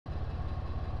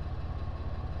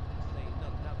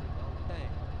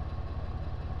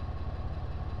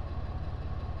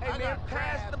man.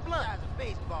 Pass the blunt.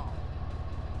 Baseball.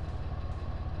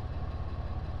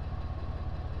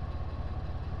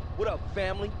 What up,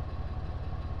 family?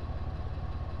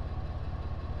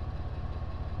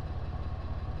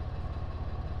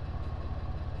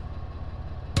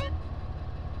 Hey,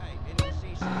 didn't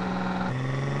see some...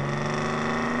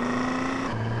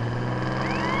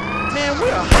 Man,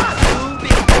 we're hot, dude.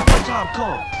 Big overtime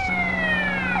call.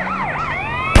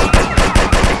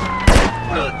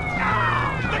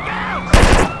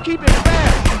 Keep it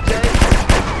fast, DJ.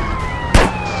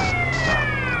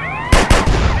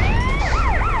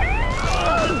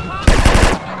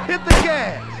 Hit the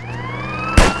gas.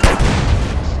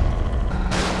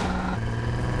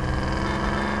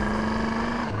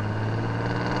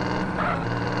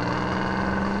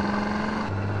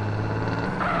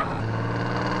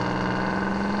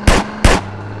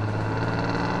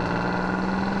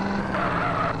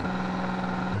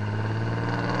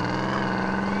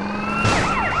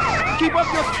 Keep up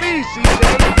your speed, CJ.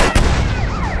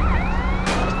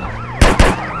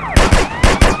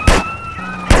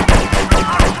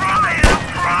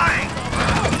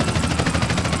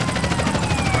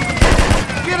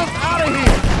 Get us out of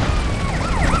here.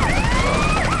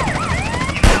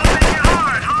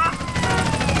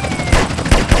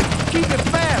 Keep it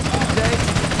fast, CJ.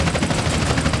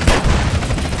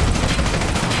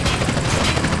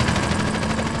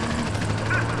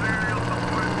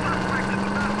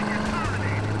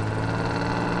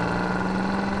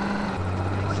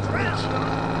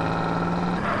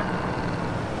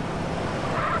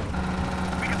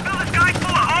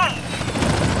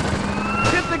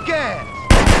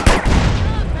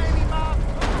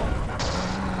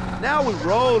 Now we're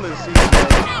rolling, CJ.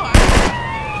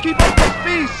 Keep up the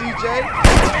speed, CJ.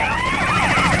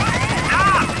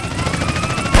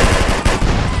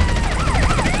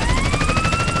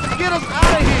 Get us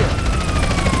out of here.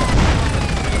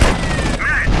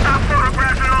 Man, stop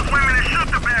photographing those women and shoot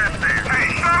the bastard. Hey,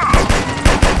 shut up.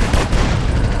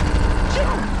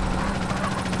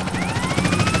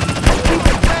 Keep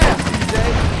it fast, CJ.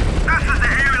 This is the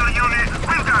aerial unit.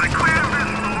 We've got to clear this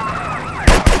floor.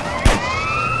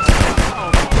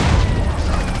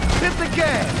 Hit the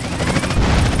gas.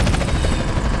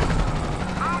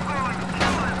 I'm going to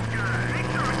kill this guy. Make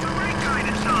sure it's the right guy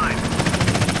this time.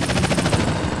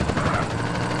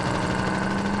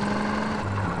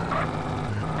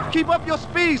 Keep up your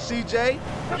speed, CJ.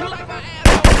 You like my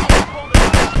asshole?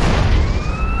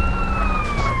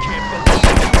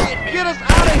 Get us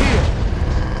out of here.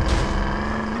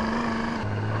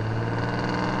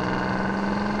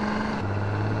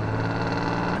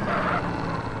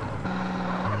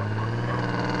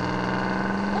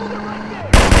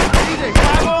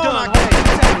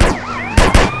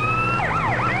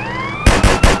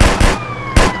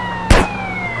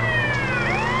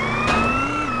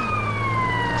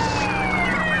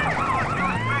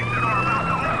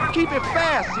 Keep it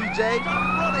fast, CJ. Stop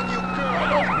running, you girl.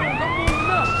 I'm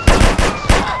moving up.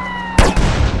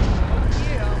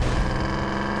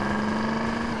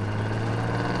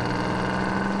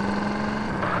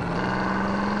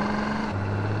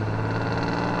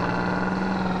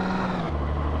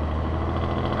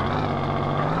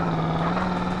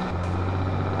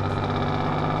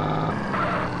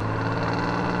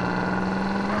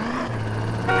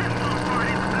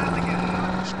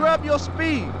 Scrub your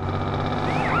speed.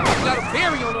 Got a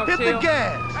berry on our Hit tail. the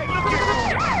gas. Hey, look at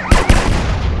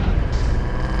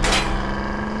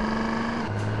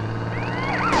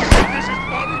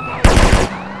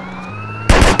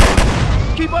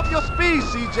this. Keep up your speed,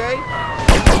 CJ.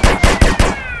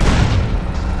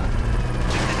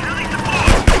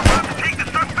 Take the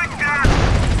suspect down.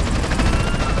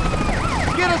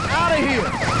 Get us out of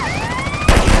here.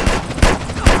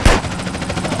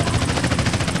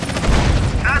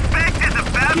 Suspect is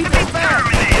about Keep to be it fast,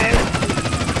 terminated.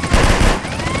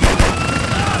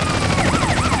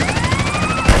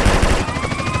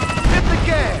 Hit the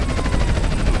gas.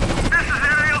 This is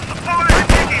aerial support. I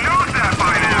think he knows that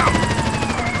by now.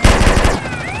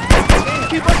 Damn,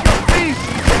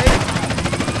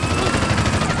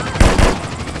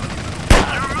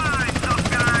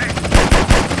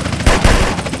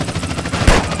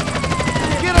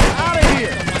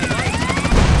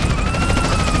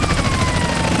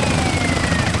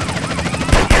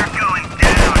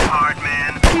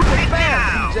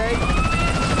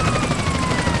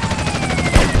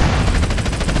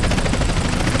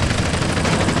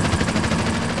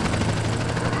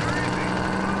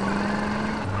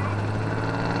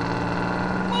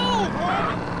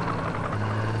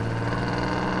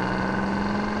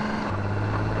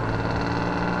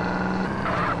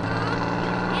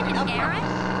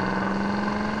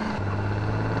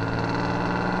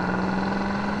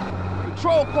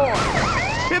 control cord.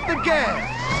 Hit the gas.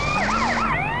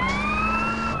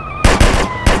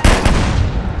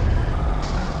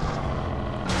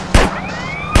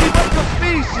 Keep up your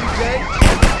speed, CJ.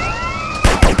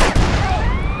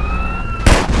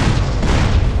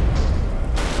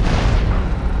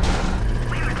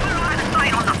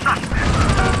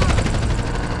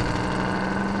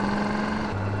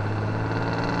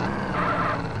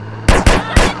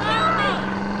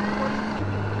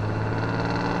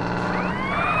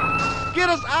 Get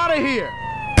us out of here!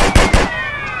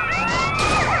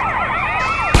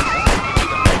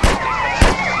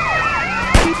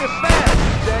 Keep it fast,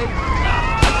 CJ.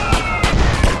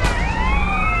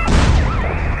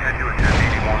 Head to a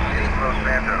 1081 East Los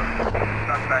Santos.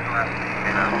 Suspect left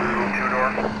in a blue two-door.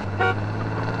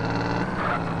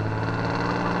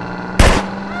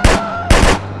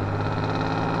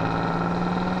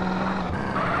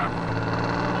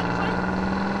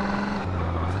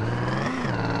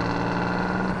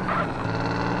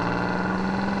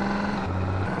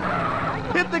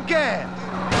 Hit the gas!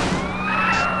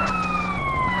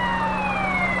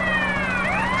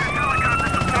 Helicopter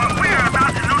support. We are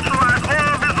about to neutralize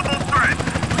all visible threats.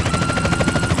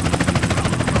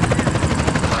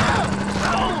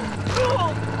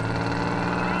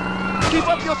 Keep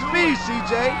up your speed,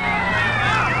 CJ.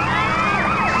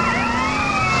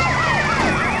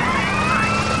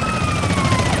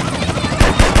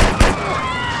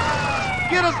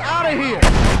 Get us out of here!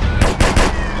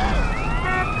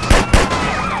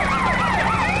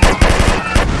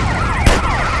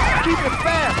 Keep it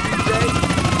fast, CJ.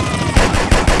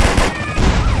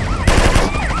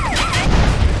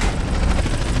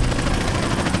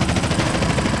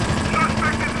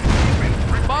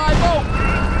 5-0.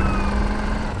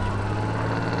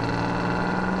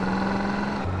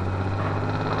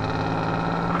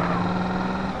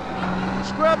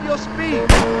 Scrub your speed. Hit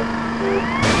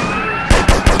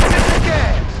the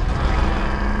gas.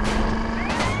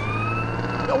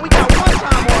 Yo, we got one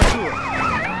time on to it.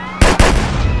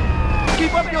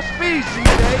 Keep up your speed,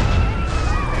 CJ.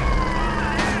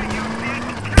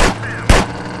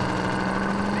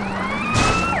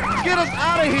 Get us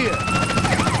out of here.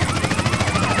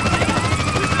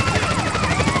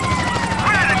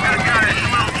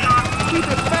 Keep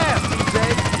it fast, CJ.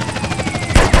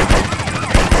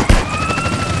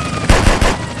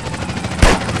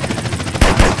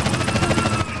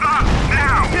 Stop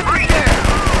now! Hit the gas.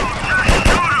 Just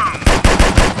shoot him!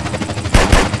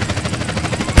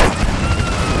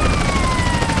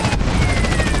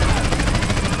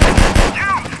 You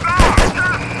stop! Just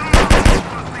shoot him!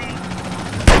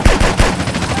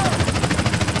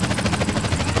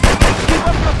 Keep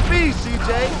up your speed,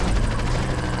 CJ.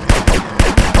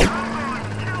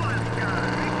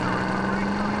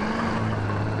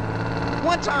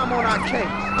 One time on our case.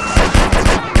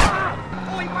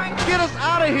 Get us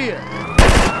out of here.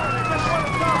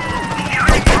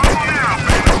 You're in trouble now,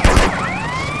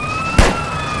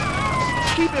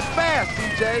 Keep it fast,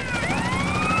 CJ.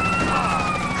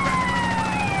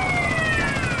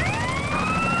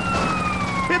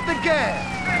 Hit the gas.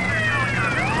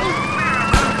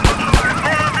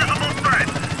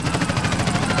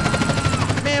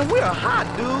 Man, we're hot,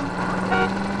 dude.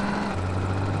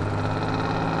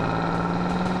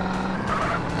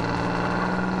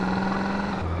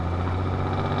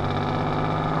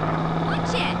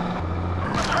 Watch it!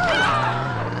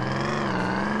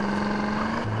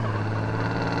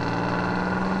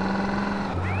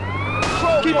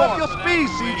 Keep up your speed,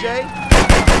 CJ.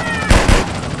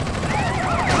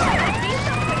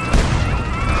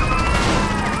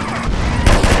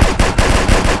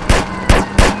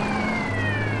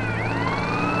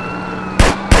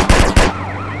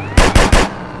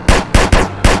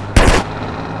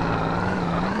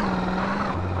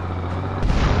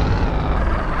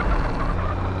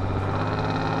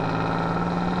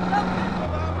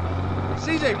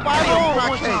 CJ, 5-0 on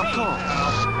our case.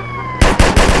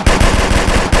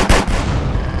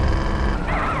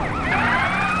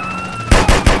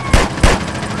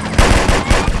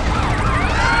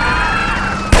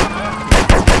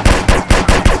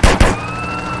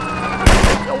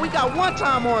 Yo, we got one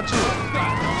time on to it.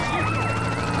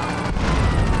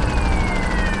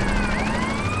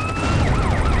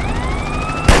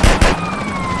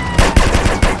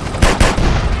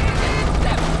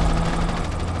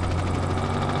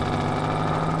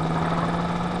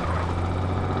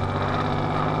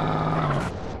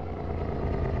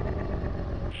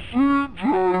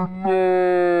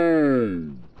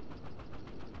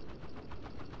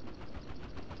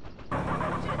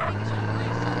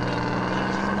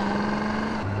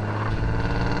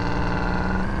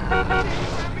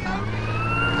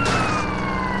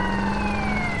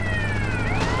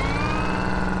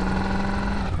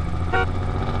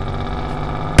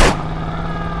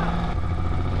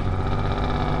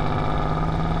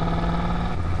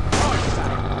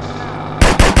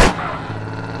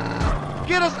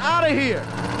 out of here.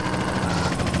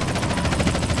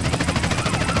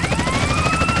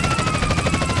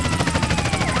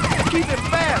 Keep it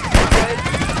fast,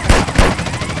 CJ.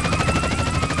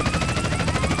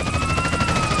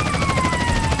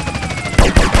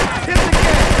 Hit the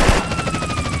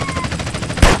gas.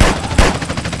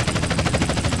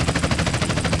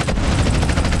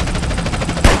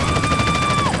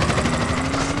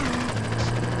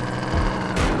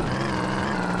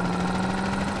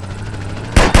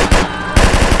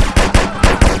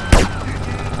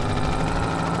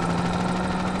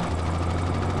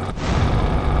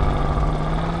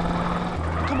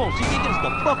 Come on, CJ, get us the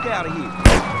fuck out of here.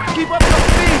 Keep up your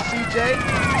speed, CJ.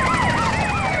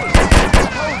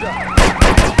 Hold up.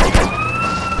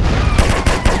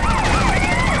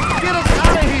 Get us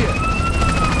out of here.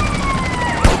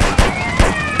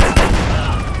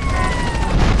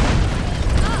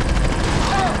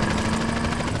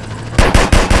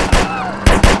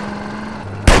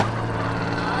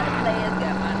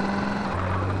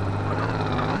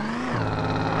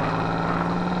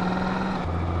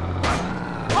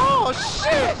 Oh,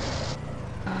 shit!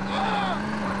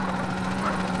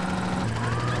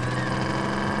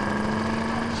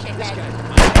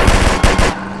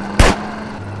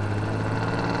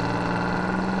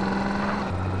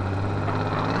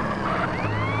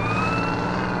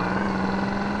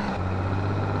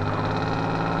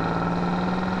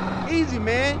 Easy,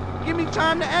 man. Give me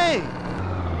time to aim.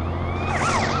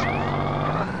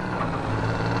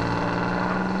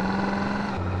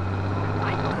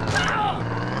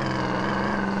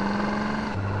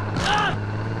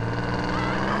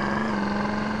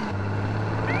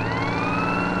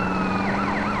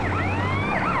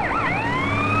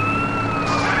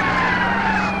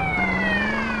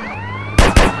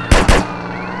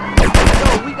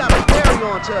 Yo, we got a ferry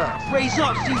on to us. Raise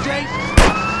up, CJ.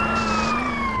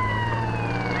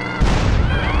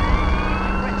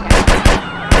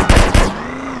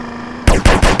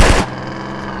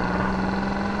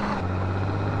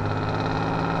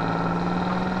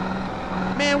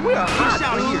 Man, we're Get us hot,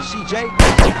 out of dude. here,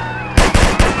 CJ.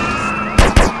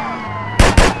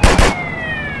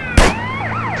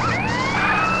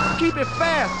 Keep it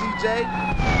fast, CJ.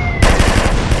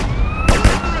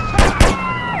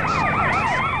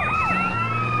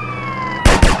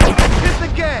 Hit the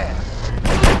gas.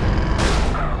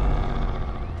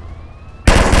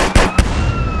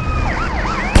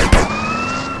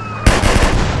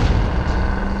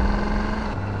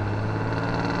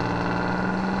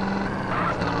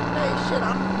 Hey, shit,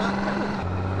 I'm not coming.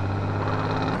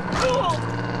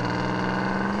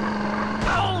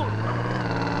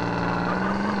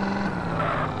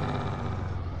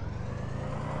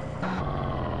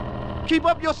 Keep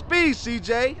up your speed,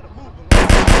 CJ.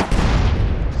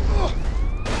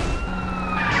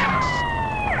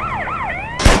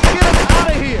 Get us out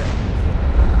of here.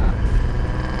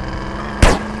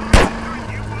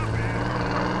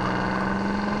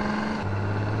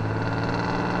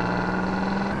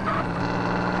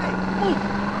 Hey, move.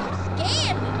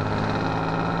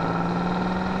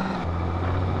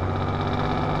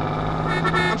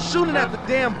 I'm shooting at the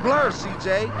damn blur,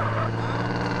 CJ.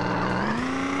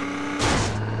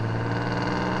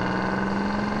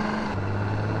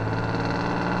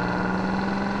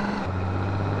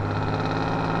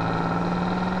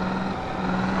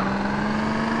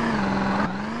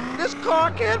 This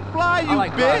car can't fly, you I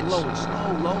like bitch. riding low and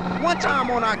slow, low. One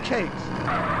time on our case.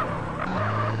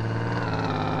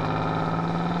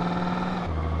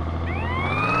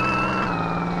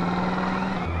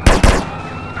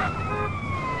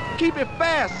 Keep it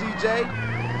fast, CJ.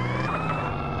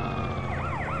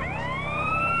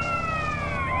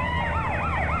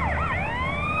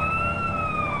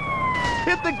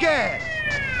 Hit the gas.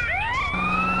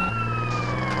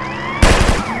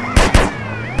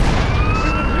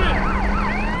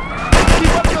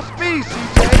 Keep up your speed,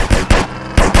 CJ.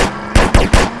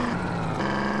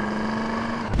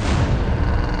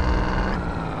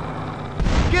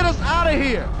 Get us out of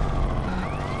here.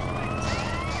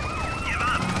 Give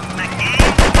up. The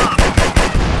game's up.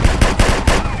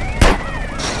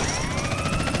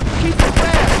 Keep it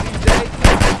fast, CJ.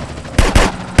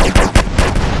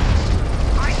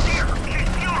 Right there.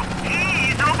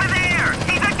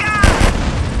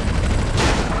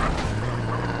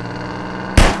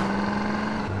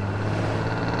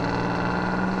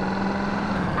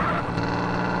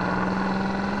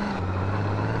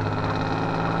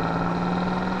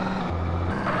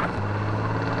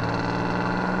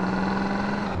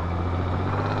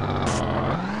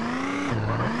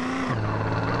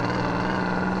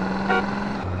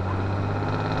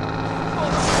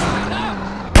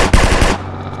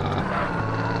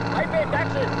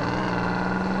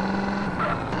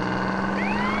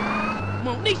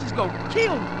 Monique's gonna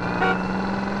kill me.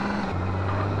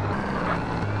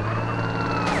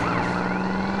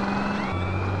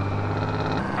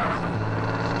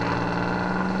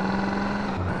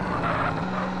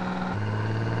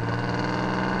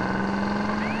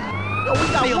 Yo, we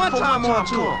got one time on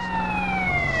tour.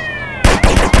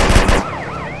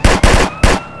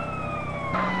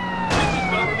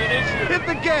 Hit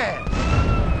the gas.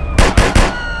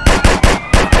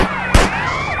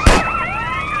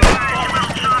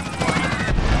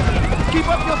 Keep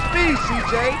up your speed,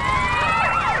 CJ.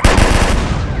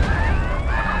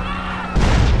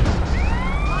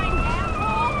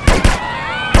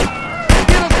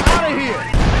 Get us out of here.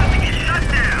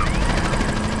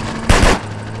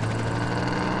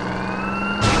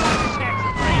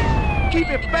 Keep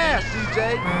it fast, CJ.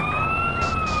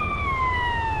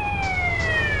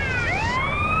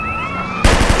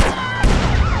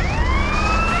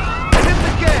 Hit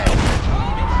the gas.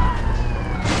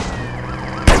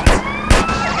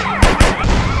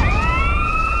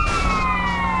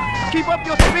 Keep up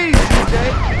your speed, CJ.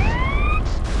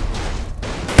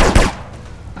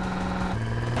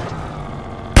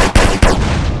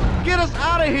 Get us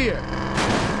out of here.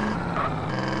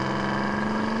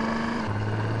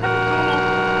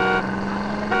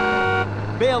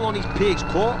 Bail on these pigs,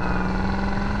 Corp.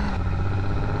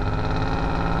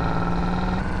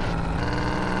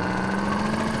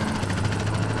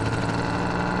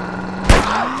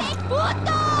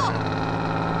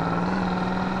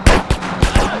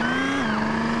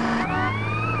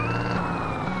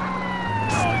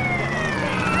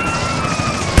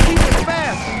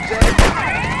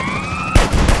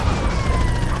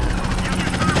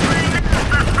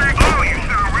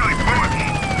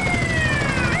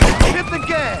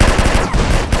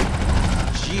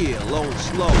 Low and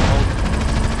slow, homie.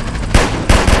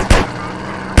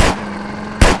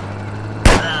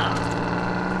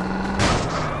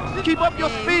 Keep up your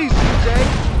speed, CJ.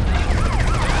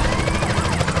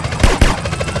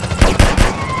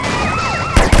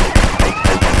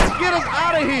 Get us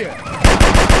out of here.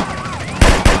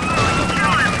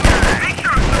 Make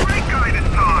sure it's the right guy this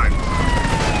time.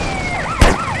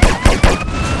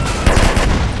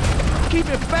 Keep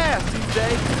it fast, CJ.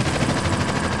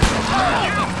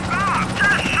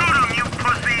 Just shoot him, you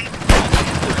pussy!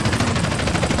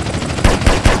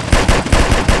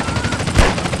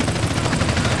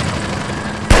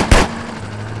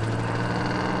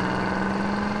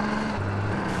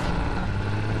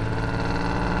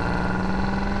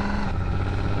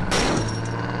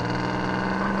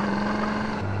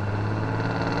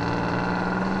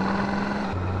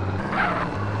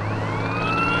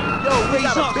 Yo, we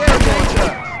got a bear danger.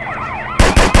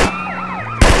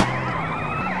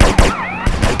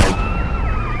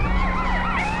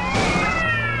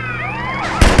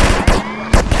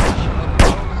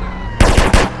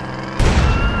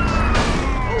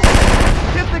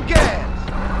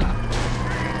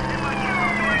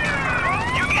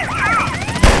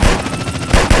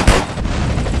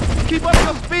 Keep up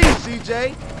your speed, CJ.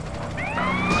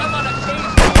 I'm on a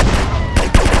case.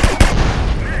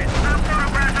 Hey, stop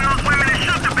photographing those women and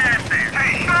shoot the bastards.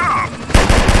 Hey, shut up!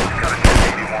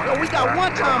 Yo, we got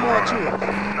one time on tour.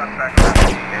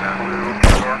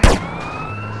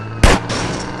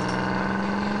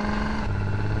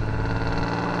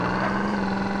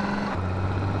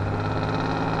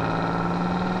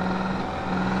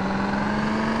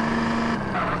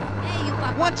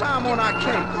 One time on our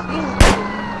case.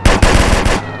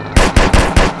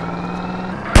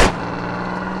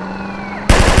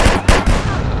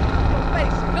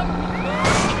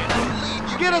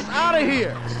 Get us out of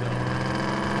here.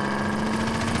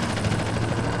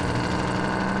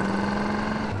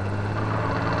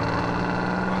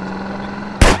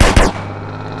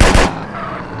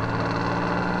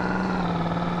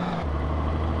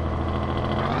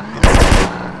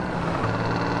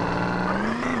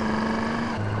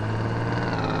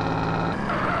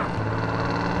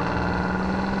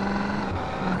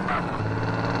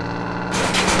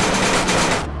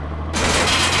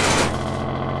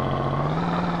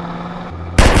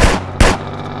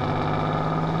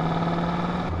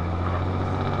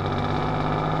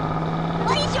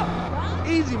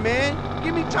 Easy, man.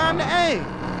 Give me time to aim.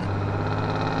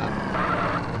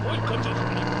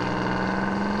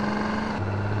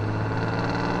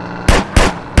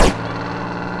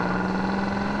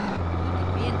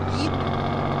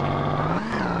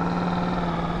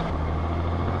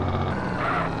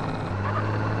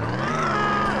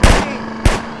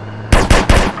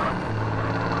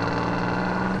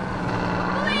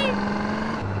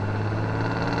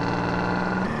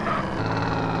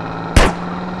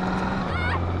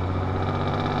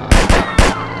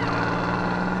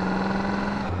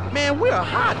 Man, we're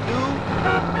hot, dude.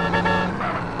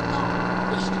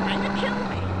 He's trying to kill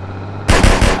me.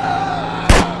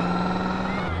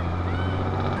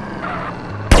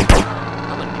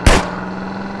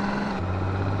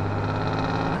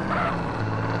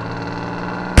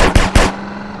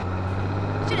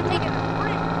 Should have taken a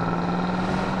break.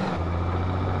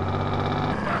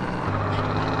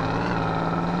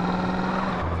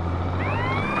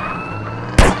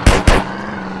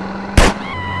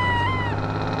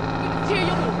 Here, you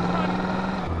little cunt.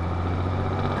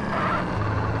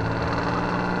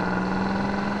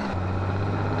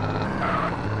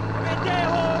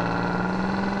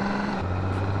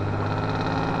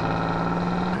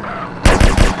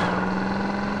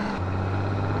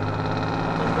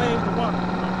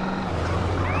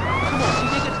 Come on,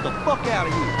 CJ, get the fuck out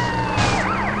of here.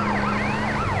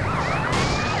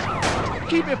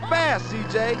 Keep it fast,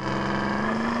 CJ.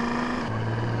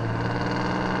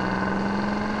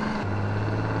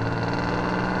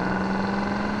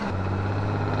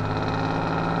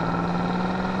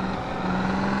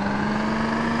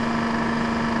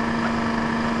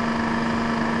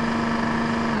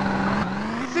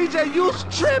 CJ, you's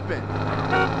tripping.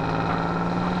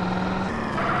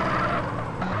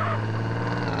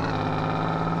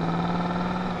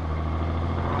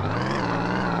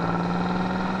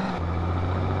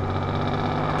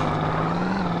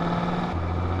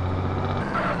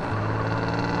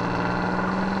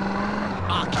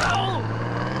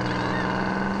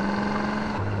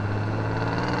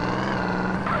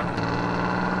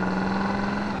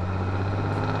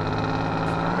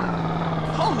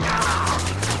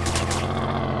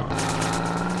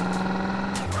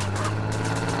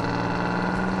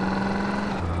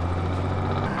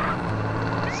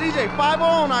 CJ, 5-0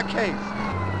 on our case.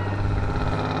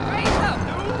 Raise up,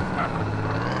 dude.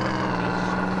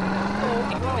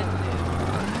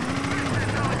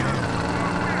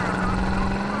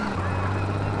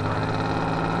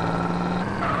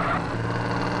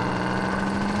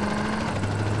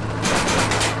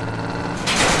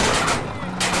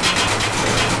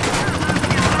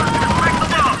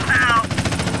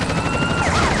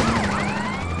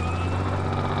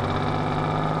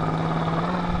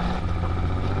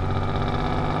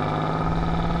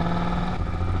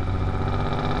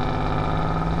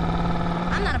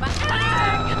 I'm not about to.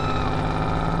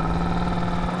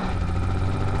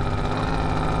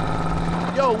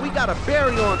 Yo, we got a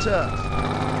berry onto us.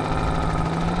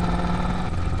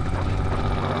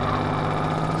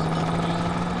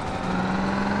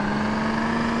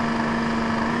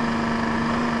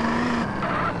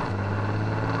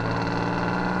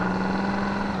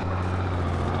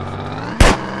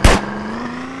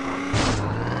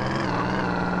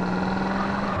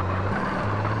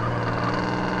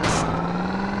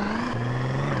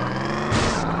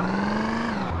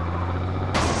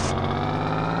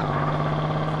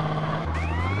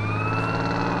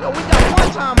 Yo, we got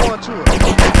one time onto it.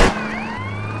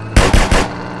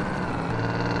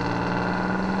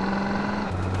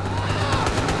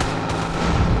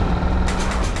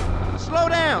 Slow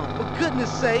down, for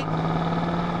goodness sake.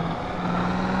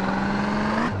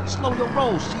 Slow your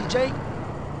roll, CJ.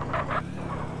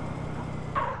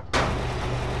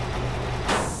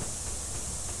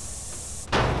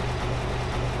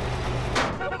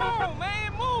 Come on,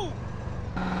 man, move.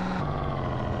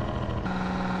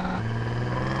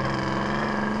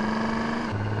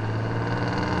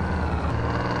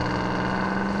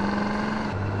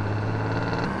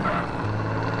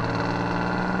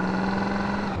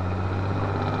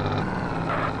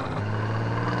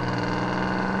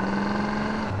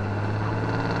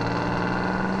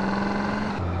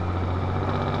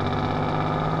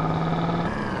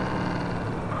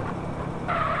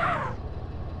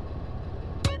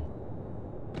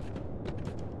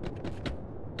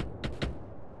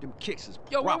 Them kicks is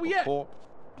Yo, where proper, we at? Paul.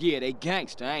 Yeah, they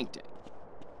gangster, ain't they?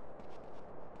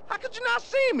 How could you not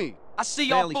see me? I see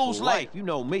y'all y'all fools fools late. life, you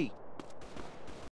know me.